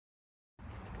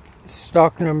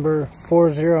stock number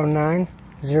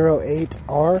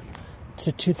 40908R. It's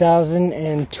a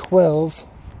 2012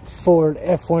 Ford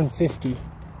F-150.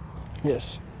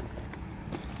 Yes.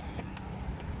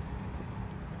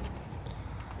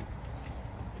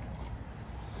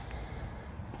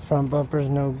 Front bumper's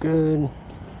no good.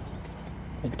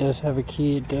 It does have a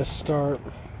key, it does start.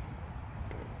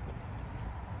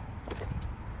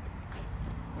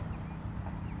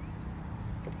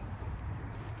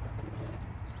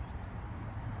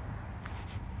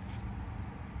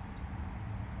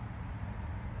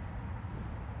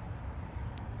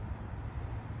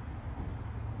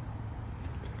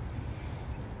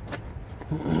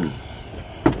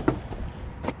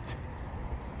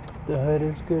 The hood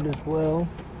is good as well.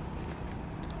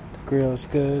 The grill is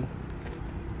good.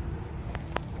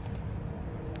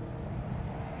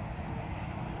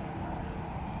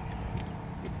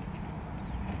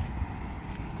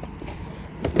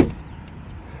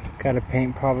 Got a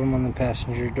paint problem on the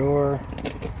passenger door.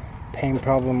 Paint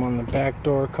problem on the back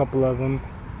door, a couple of them.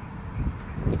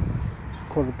 This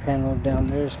quarter panel down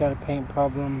there's got a paint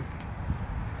problem.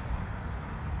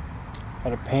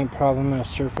 Got a paint problem and a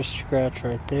surface scratch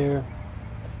right there.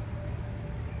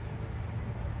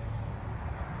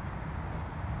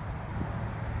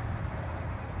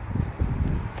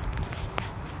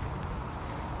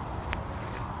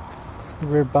 The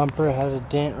rear bumper has a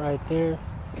dent right there.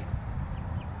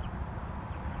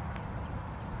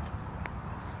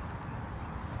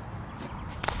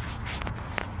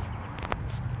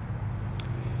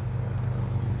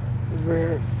 The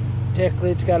rear deck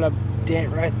lid's got a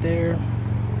dent right there.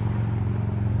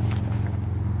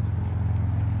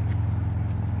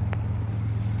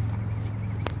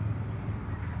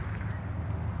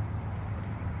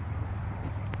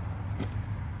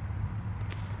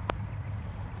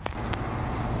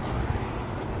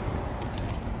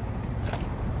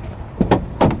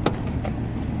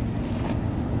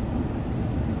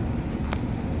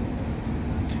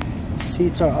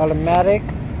 Seats are automatic.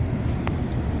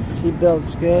 Seat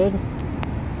belt's good.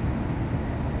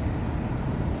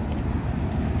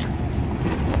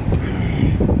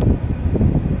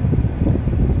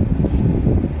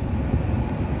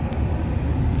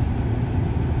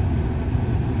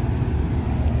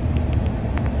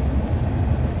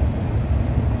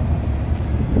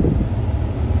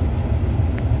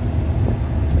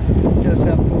 It does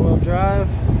have four-wheel drive.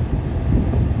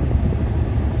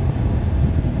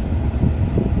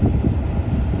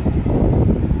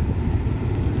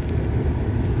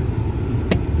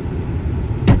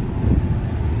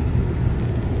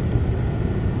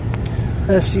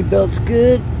 The seat belt's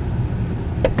good.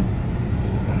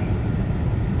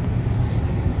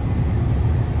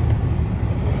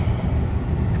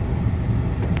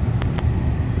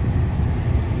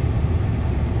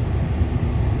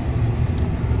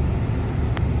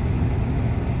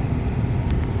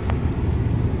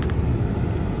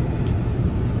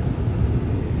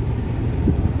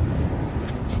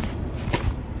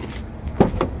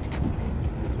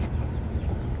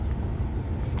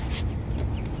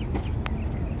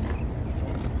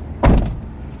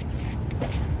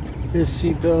 This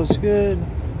seat belt's good.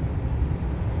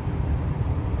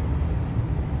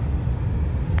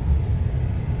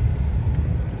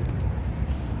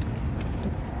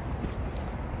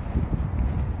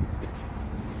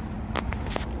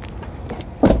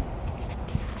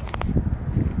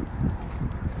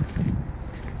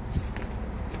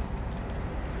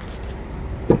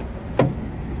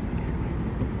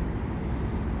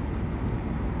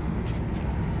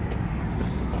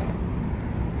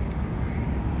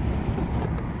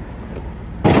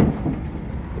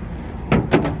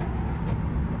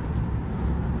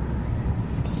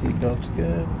 Seatbelt's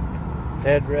good.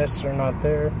 Headrests are not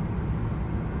there.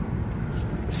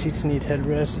 Seats need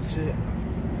headrests, that's it.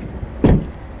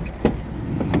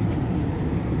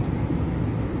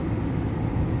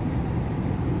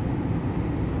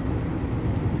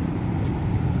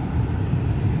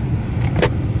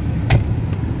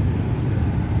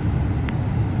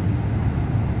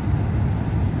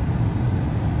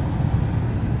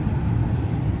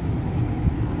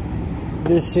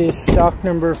 This is stock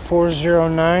number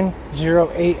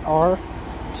 40908R.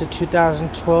 It's a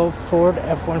 2012 Ford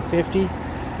F-150.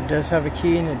 It does have a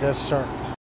key and it does start.